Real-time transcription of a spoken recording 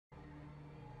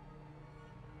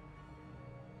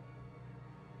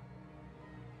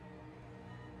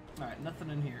Alright, nothing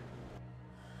in here.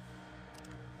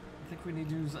 I think we need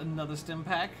to use another stim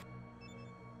pack.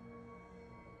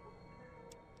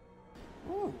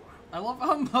 Ooh. I love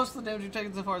how most of the damage we've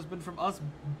taken so far has been from us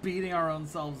beating our own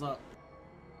selves up.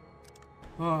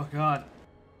 Oh god.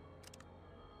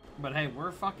 But hey,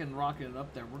 we're fucking rocking it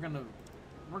up there. We're gonna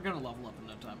level up in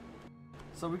no time.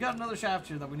 So we got another shaft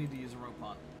here that we need to use a rope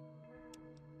on.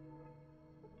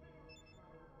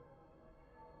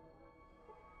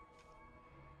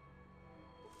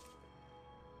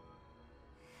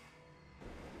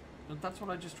 But that's what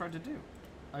I just tried to do.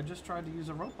 I just tried to use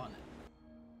a rope on it.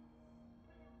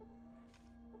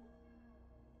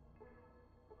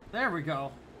 There we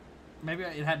go. Maybe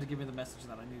it had to give me the message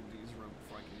that I needed to use a rope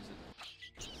before I could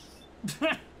use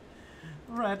it.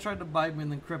 Rat tried to bite me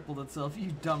and then crippled itself.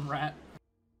 You dumb rat.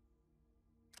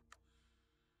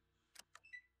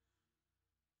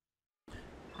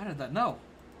 How did that know?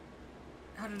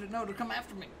 How did it know to come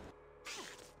after me?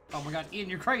 Oh my god, Ian,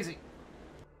 you're crazy.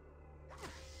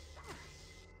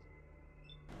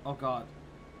 Oh god.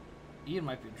 Ian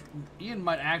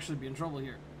might actually be in trouble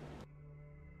here.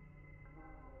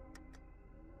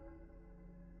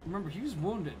 Remember, he was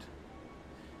wounded.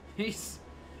 He's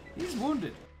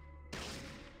wounded.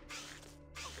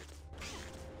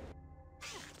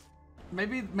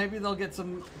 Maybe they'll get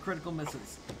some critical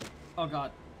misses. Oh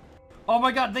god. Oh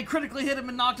my god, they critically hit him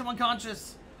and knocked him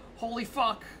unconscious. Holy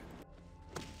fuck.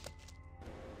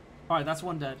 Alright, that's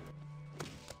one dead.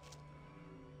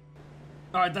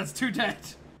 Alright, that's two dead.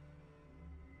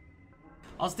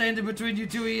 I'll stand in between you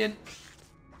two, Ian.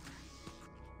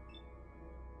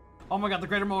 Oh my god, the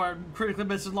Greater Moar critically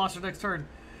missed and lost her next turn.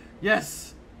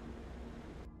 Yes!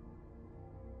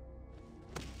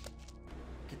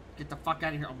 Get the fuck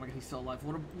out of here. Oh my god, he's still alive.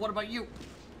 What about you?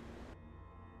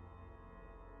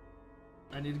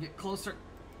 I need to get closer.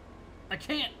 I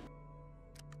can't!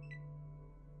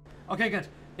 Okay, good.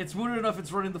 It's wounded enough,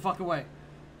 it's running the fuck away.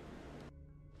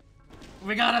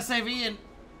 We gotta save Ian.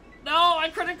 No, I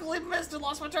critically missed and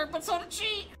lost my turn, but so did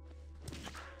she!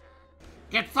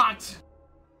 Get fucked!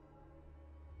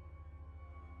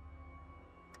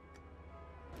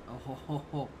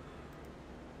 Oh,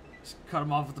 just cut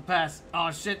him off with the pass.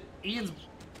 Oh shit, Ian,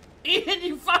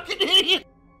 you fucking idiot!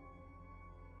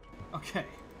 Okay,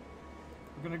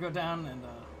 we're gonna go down and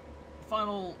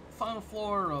final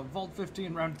floor of Vault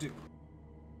 15, round 2.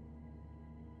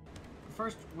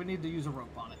 First, we need to use a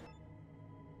rope on it.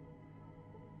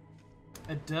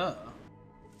 Duh.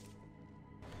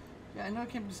 Yeah, I know I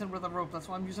can't descend with a rope. That's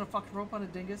why I'm using a fucking rope on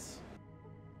it, dingus.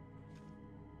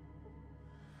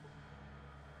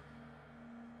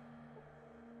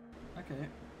 Okay.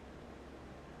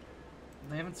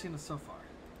 They haven't seen us so far.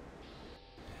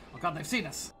 Oh god, they've seen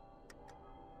us!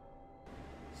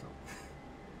 So,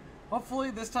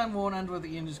 hopefully this time won't end with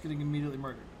Ian just getting immediately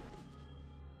murdered.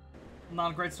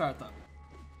 Not a great start, though.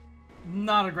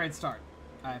 Not a great start,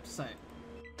 I have to say.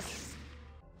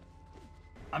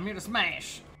 I'm here to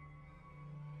smash!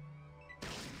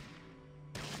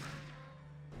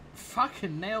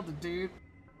 Fucking nailed it, dude.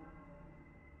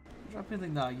 Drop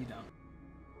anything? No, you don't.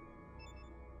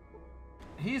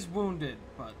 He's wounded,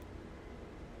 but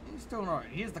he's doing alright.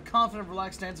 He has the confident,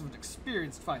 relaxed stance of an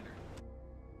experienced fighter.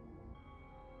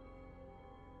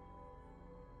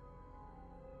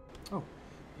 Oh,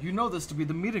 you know this to be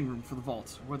the meeting room for the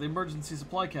vault, where the emergency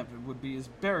supply cabinet would be is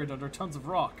buried under tons of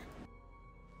rock.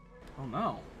 Oh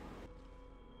no.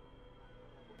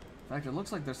 In fact, it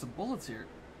looks like there's some bullets here.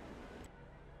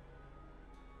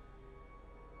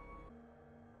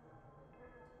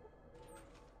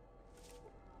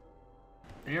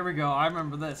 Here we go, I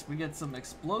remember this. We get some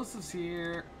explosives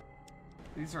here.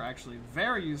 These are actually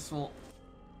very useful.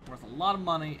 Worth a lot of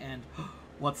money, and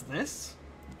what's this?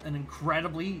 An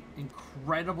incredibly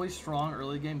strong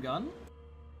early game gun?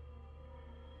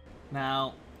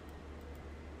 Now,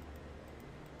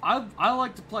 I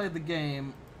like to play the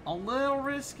game a little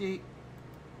risky.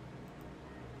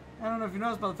 I don't know if you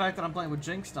noticed by the fact that I'm playing with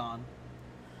Jinxed on.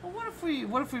 But what if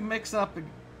we mix up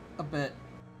a bit?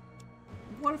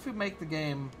 What if we make the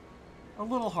game a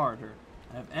little harder?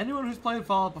 And if anyone who's played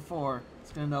Fallout before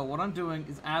is going to know what I'm doing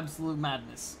is absolute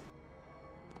madness.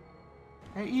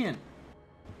 Hey Ian,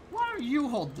 why don't you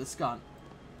hold this gun?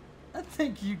 I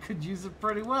think you could use it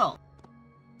pretty well.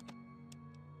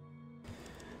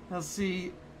 Now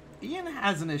see, Ian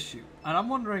has an issue, and I'm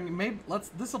wondering, maybe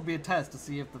this will be a test to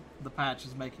see if the patch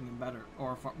is making him better,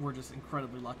 or if we're just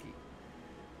incredibly lucky.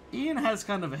 Ian has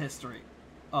kind of a history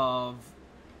of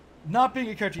not being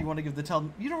a character you want to give you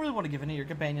don't really want to give any of your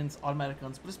companions automatic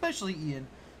guns, but especially Ian,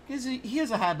 because he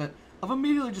has a habit of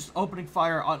immediately just opening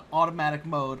fire on automatic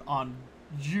mode on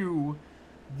you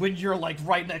when you're, like,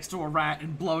 right next to a rat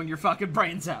and blowing your fucking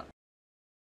brains out.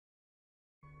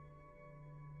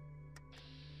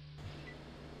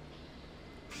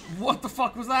 What the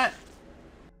fuck was that?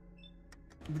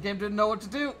 The game didn't know what to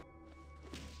do.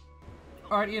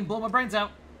 Alright, Ian, blow my brains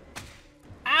out.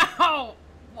 Ow!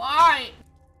 Why?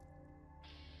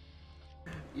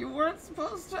 You weren't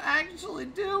supposed to actually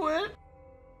do it.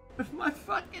 With my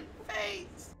fucking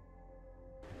face.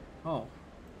 Oh.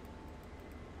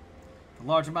 The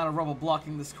large amount of rubble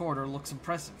blocking this corridor looks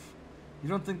impressive. You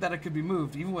don't think that it could be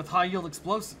moved, even with high-yield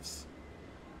explosives?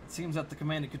 It seems that the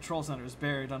command and control center is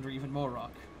buried under even more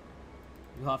rock.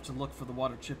 You'll have to look for the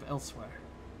water chip elsewhere.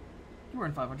 You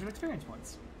earn 500 experience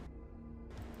points.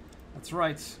 That's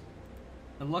right.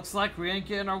 It looks like we ain't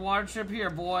getting our water chip here,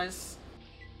 boys.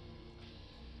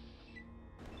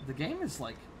 The game is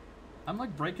like... I'm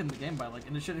like breaking the game by like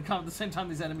initiating combat at the same time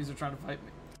these enemies are trying to fight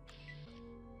me.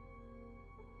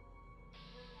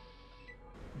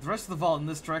 The rest of the vault in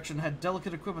this direction had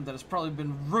delicate equipment that has probably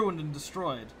been ruined and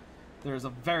destroyed. There is a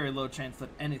very low chance that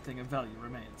anything of value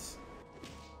remains.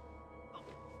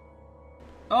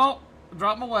 Oh! I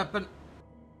dropped my weapon.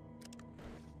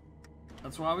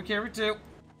 That's why we carry two.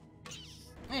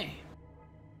 Hey.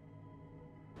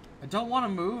 I don't want to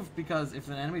move because if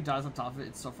an enemy dies on top of it,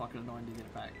 it's so fucking annoying to get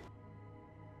it back.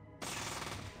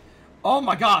 Oh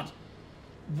my god!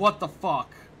 What the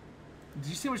fuck? Did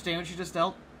you see how much damage you just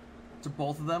dealt to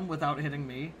both of them without hitting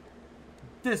me?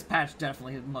 This patch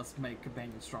definitely must make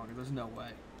Companion stronger. There's no way.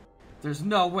 There's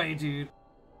no way, dude.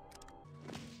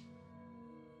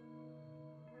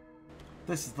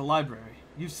 This is the library.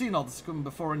 You've seen all this equipment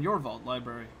before in your vault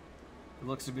library. There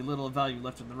looks to be little of value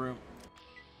left in the room.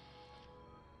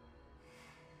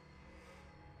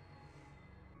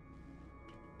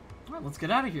 Alright, let's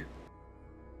get out of here.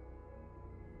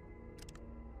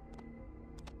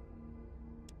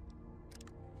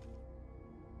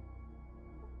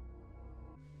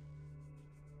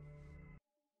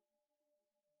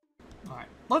 Alright,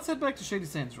 let's head back to Shady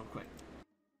Sands real quick.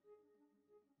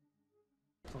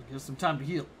 So it'll give us some time to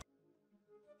heal.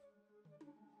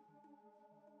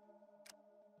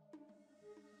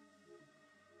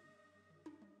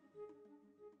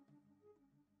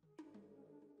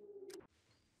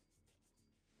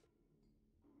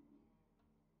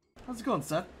 How's it going,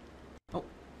 Seth? Oh.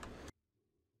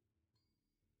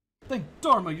 Thank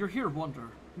Dharma you're here, Wonder.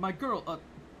 My girl,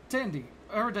 Tandy,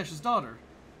 Aradesh's daughter,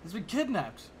 has been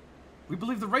kidnapped. We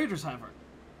believe the raiders have her.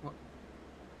 What?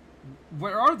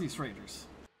 Where are these raiders?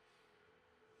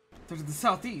 They're to the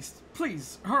southeast.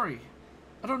 Please, hurry.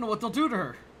 I don't know what they'll do to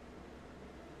her.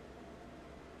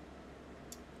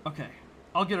 Okay,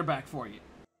 I'll get her back for you.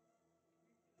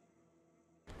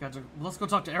 Gotcha. Let's go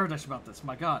talk to Aradesh about this.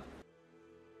 My god.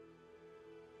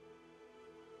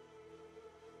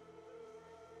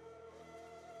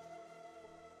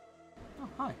 Oh,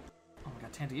 hi. Oh my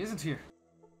god, Tandy isn't here.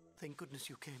 Thank goodness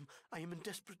you came. I am in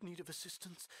desperate need of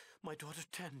assistance. My daughter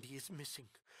Tandy is missing.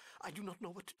 I do not know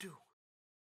what to do.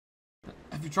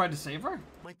 Have you tried to save her?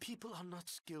 My people are not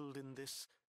skilled in this.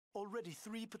 Already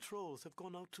 3 patrols have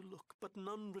gone out to look, but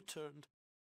none returned.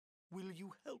 Will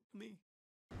you help me?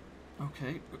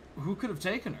 Okay, who could have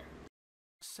taken her?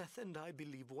 Seth and I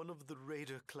believe one of the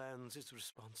raider clans is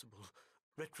responsible.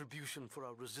 Retribution for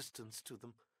our resistance to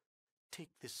them. Take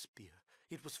this spear.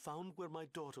 It was found where my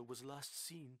daughter was last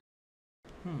seen.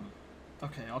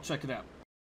 Okay, I'll check it out.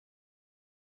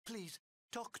 Please,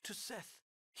 talk to Seth.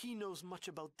 He knows much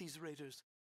about these raiders.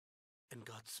 And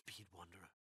Godspeed, Wanderer.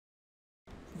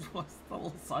 What's the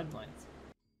little sidelines?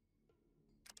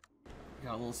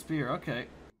 Got a little spear, okay.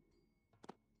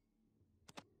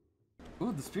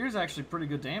 Ooh, the spear's actually pretty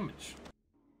good damage.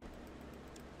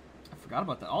 I forgot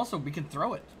about that. Also, we can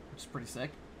throw it, which is pretty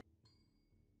sick.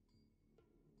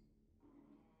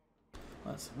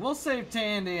 We'll save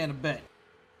Tandy in a bit.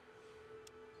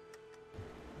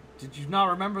 Did you not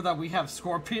remember that we have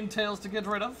scorpion tails to get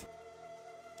rid of?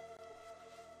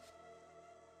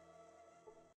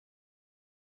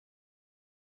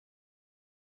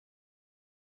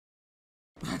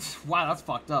 Wow, that's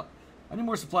fucked up. I need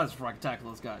more supplies before I can tackle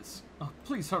those guys. Oh,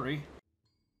 please hurry.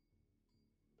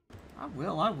 I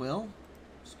will.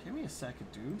 Just give me a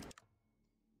second, dude.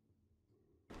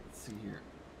 Let's see here.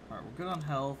 Alright, we're good on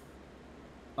health.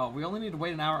 Oh, we only need to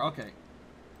wait an hour? Okay.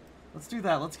 Let's do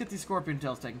that. Let's get these scorpion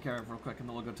tails taken care of real quick, and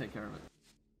then we'll go take care of it.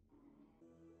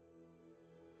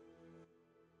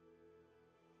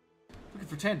 Looking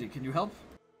for Tandy. Can you help?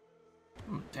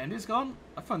 Tandy's gone?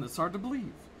 I find this hard to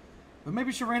believe. But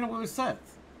maybe she ran away with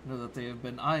Seth. I know that they have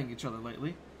been eyeing each other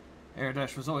lately.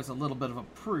 Aradesh was always a little bit of a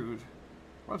prude.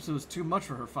 Perhaps it was too much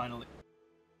for her finally.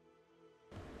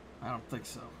 I don't think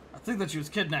so. I think that she was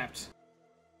kidnapped.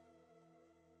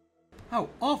 How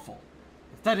awful.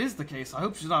 If that is the case, I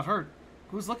hope she's not hurt.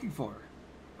 Who's looking for her?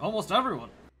 Almost everyone.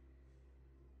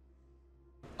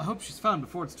 I hope she's found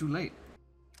before it's too late.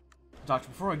 Doctor,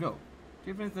 before I go, do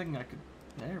you have anything I could...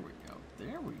 There we go.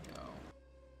 There we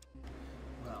go.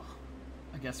 Well,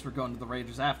 I guess we're going to the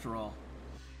Raiders after all.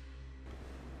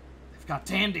 They've got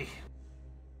Tandy.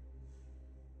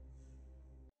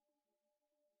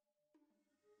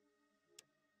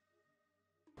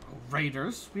 Oh,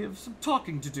 Raiders, we have some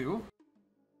talking to do.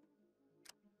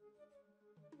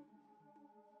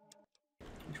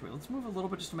 Wait, let's move a little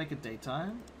bit just to make it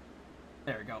daytime.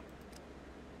 There we go.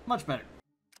 Much better.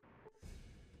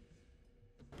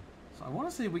 So I want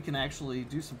to see if we can actually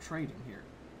do some trading here.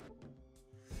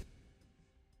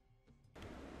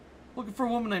 Looking for a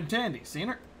woman named Tandy. Seen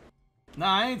her?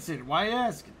 Nah, I ain't seen her. Why are you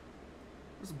asking?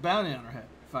 There's a bounty on her head.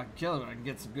 If I can kill her, I can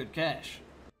get some good cash.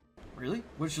 Really?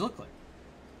 What does she look like?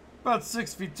 About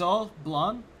 6 feet tall,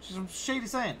 blonde. She's from Shady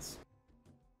Sands.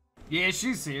 Yeah,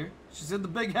 she's here. She's in the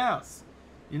big house.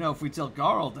 You know, if we tell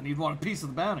Garl, then he'd want a piece of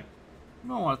the bounty. You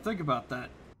don't want to think about that.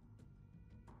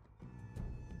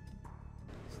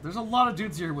 So there's a lot of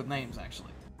dudes here with names,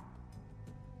 actually.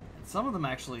 And some of them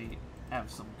actually have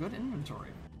some good inventory.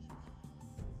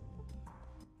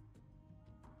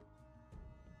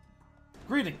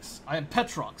 Greetings, I am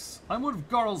Petrox. I'm one of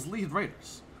Garl's lead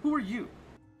raiders. Who are you?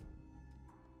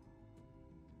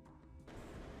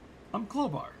 I'm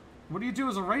Klobar. What do you do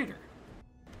as a raider?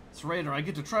 As a raider, I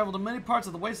get to travel to many parts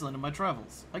of the wasteland in my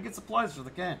travels. I get supplies for the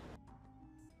camp.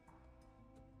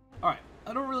 Alright,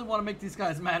 I don't really want to make these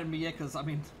guys mad at me yet, because, I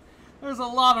mean, there's a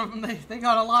lot of them. They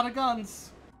got a lot of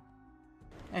guns.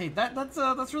 Hey,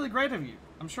 that's really great of you.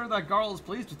 I'm sure that Garl is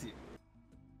pleased with you.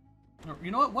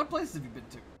 You know what? What places have you been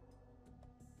to?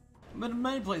 I've been to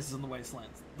many places in the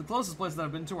wastelands. The closest places that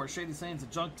I've been to are Shady Sands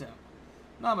and Junktown.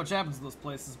 Not much happens in those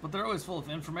places, but they're always full of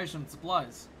information and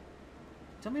supplies.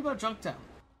 Tell me about Junktown.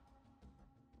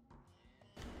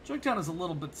 Junktown is a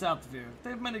little bit south of here. They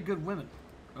have many good women.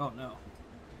 Oh no.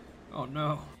 Oh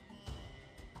no.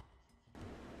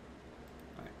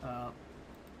 Alright,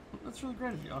 that's really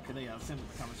great of you. Okay, yeah, let's end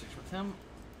the conversation with him.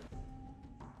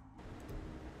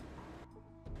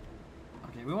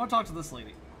 Okay, we want to talk to this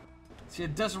lady. She a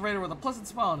desert raider with a pleasant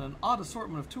smile and an odd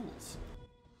assortment of tools.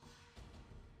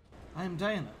 I am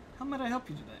Diana. How might I help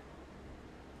you today?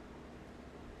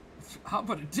 How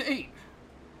about a date?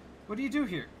 What do you do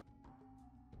here?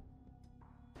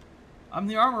 I'm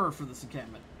the armorer for this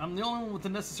encampment. I'm the only one with the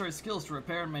necessary skills to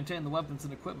repair and maintain the weapons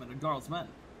and equipment of Garl's men.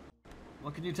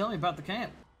 What can you tell me about the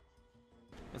camp?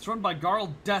 It's run by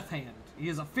Garl Deathhand. He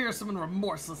is a fearsome and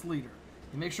remorseless leader.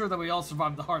 He makes sure that we all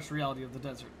survive the harsh reality of the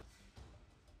desert.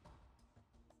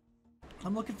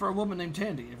 I'm looking for a woman named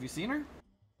Tandy. Have you seen her?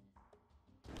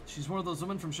 She's one of those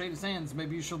women from Shady Sands.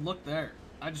 Maybe you should look there.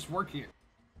 I just work here.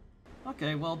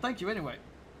 Okay, well, thank you anyway.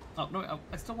 Oh, no,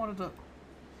 I still wanted to...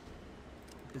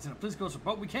 Please go,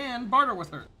 but we can barter with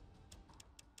her.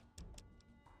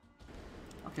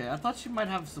 Okay, I thought she might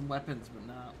have some weapons, but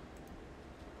no.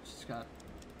 She's got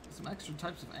some extra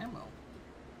types of ammo.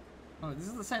 Oh, these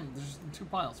are the same. There's just in 2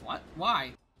 piles. What?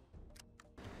 Why?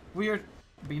 Weird.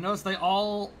 But you notice they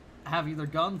all have either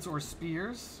guns or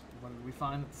spears. What did we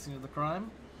find at the scene of the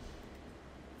crime?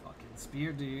 Fucking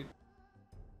spear, dude.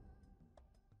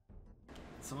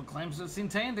 Someone claims to have seen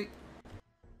Tandy.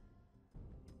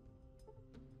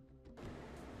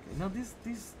 Okay, no,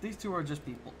 these 2 are just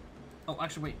people. Oh,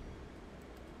 actually, wait.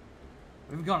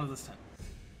 We haven't gone to this tent.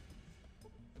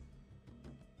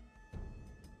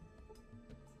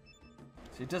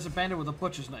 See, a desert bandit with a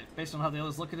butcher's knife. Based on how the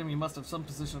others look at him, he must have some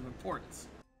position of importance.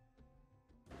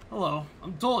 Hello,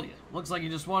 I'm Dolia. Looks like you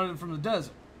just wandered from the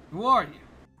desert. Who are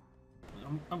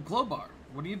you? I'm Klobar.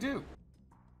 What do you do?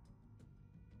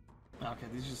 Okay,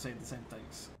 these just say the same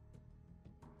things.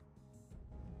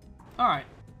 Alright.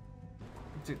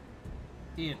 Dude.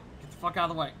 Ian, get the fuck out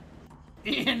of the way.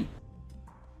 Ian!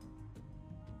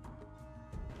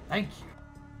 Thank you.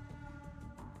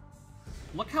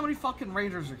 Look how many fucking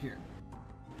raiders are here.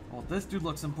 Well, this dude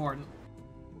looks important.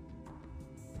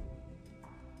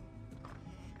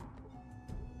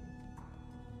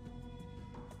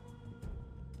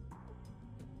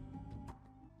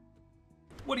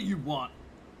 What do you want?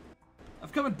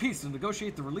 I've come in peace to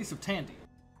negotiate the release of Tandy.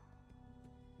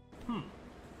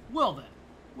 Well then,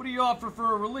 what do you offer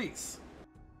for a release?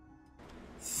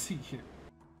 Let's see here.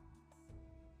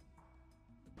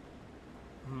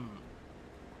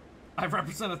 I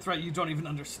represent a threat you don't even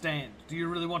understand. Do you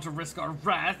really want to risk our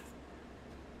wrath?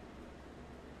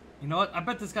 You know what? I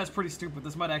bet this guy's pretty stupid.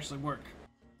 This might actually work.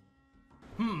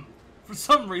 For For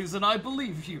some reason, I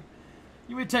believe you.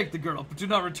 You may take the girl, but do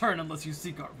not return unless you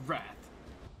seek our wrath.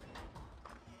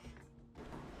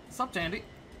 What's up, Tandy?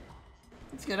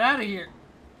 Let's get out of here.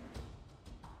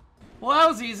 Well, that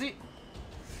was easy.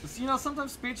 You know,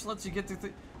 sometimes speech lets you get to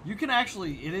you can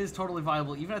actually, it is totally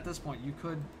viable. Even at this point, you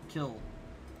could kill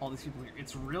all these people here.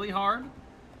 It's really hard,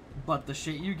 but the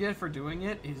shit you get for doing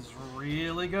it is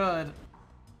really good.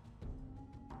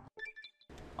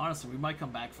 Honestly, we might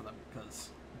come back for them because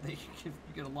they you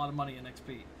get a lot of money in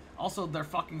XP. Also, they're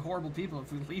fucking horrible people.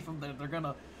 If we leave them there, they're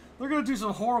gonna do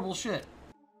some horrible shit.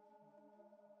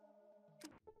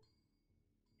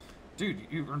 Dude,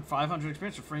 you earned 500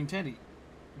 experience for freeing Tandy.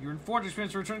 You earned 400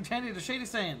 experience for returning Tandy to Shady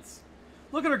Sands.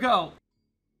 Look at her go!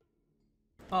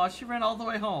 Aw, she ran all the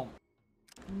way home.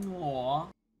 Aww.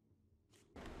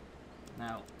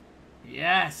 Now,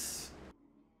 yes!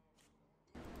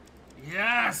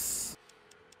 Yes!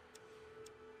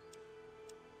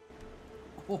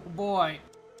 Oh boy.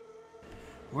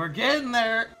 We're getting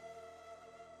there!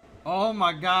 Oh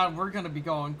my god, we're gonna be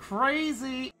going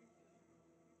crazy!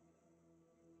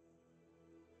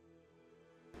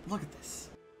 Look at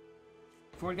this.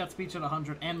 We've already got speech at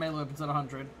 100 and melee weapons at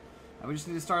 100. And we just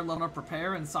need to start leveling up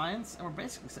repair and science, and we're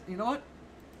basically set. You know what?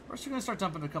 We're just gonna start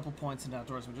dumping a couple points into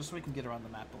outdoorsman just so we can get around the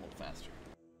map a little faster.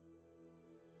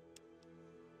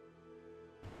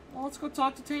 Well, let's go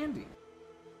talk to Tandy.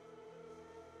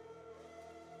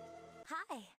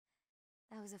 Hi.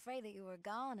 I was afraid that you were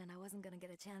gone and I wasn't gonna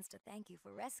get a chance to thank you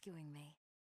for rescuing me.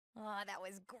 Oh, that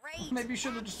was great! Maybe you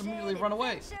should have just immediately run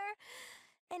away.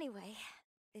 Anyway,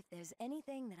 if there's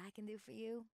anything that I can do for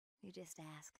you, you just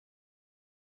ask.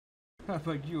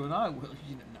 But you and I will,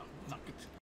 you know, no, not good.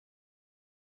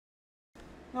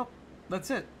 Nope, that's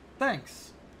it.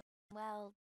 Thanks.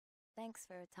 Well, thanks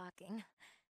for talking.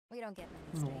 We don't get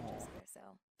many strangers here, so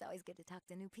it's always good to talk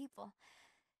to new people.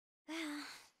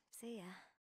 See ya.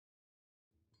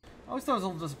 I always thought it was a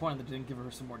little disappointing that they didn't give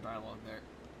her some more dialogue there.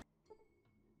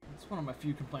 It's one of my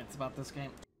few complaints about this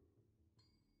game.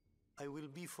 I will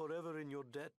be forever in your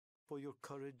debt for your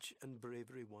courage and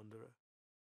bravery, Wanderer.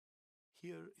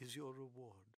 Here is your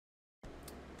reward.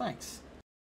 Thanks.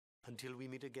 Until we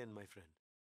meet again, my friend.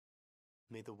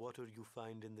 May the water you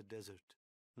find in the desert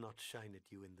not shine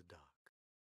at you in the dark.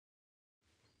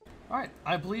 Alright,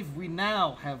 I believe we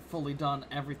now have fully done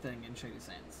everything in Shady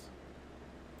Sands.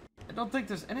 I don't think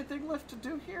there's anything left to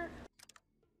do here.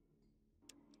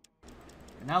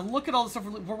 And now look at all the stuff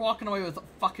we're walking away with.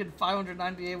 Fucking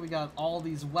 598. We got all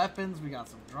these weapons. We got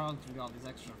some drugs. We got all these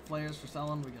extra flares for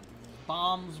selling. We got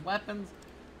bombs, weapons.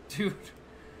 Dude,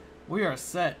 we are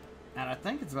set. And I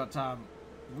think it's about time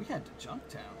we head to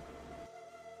Junktown.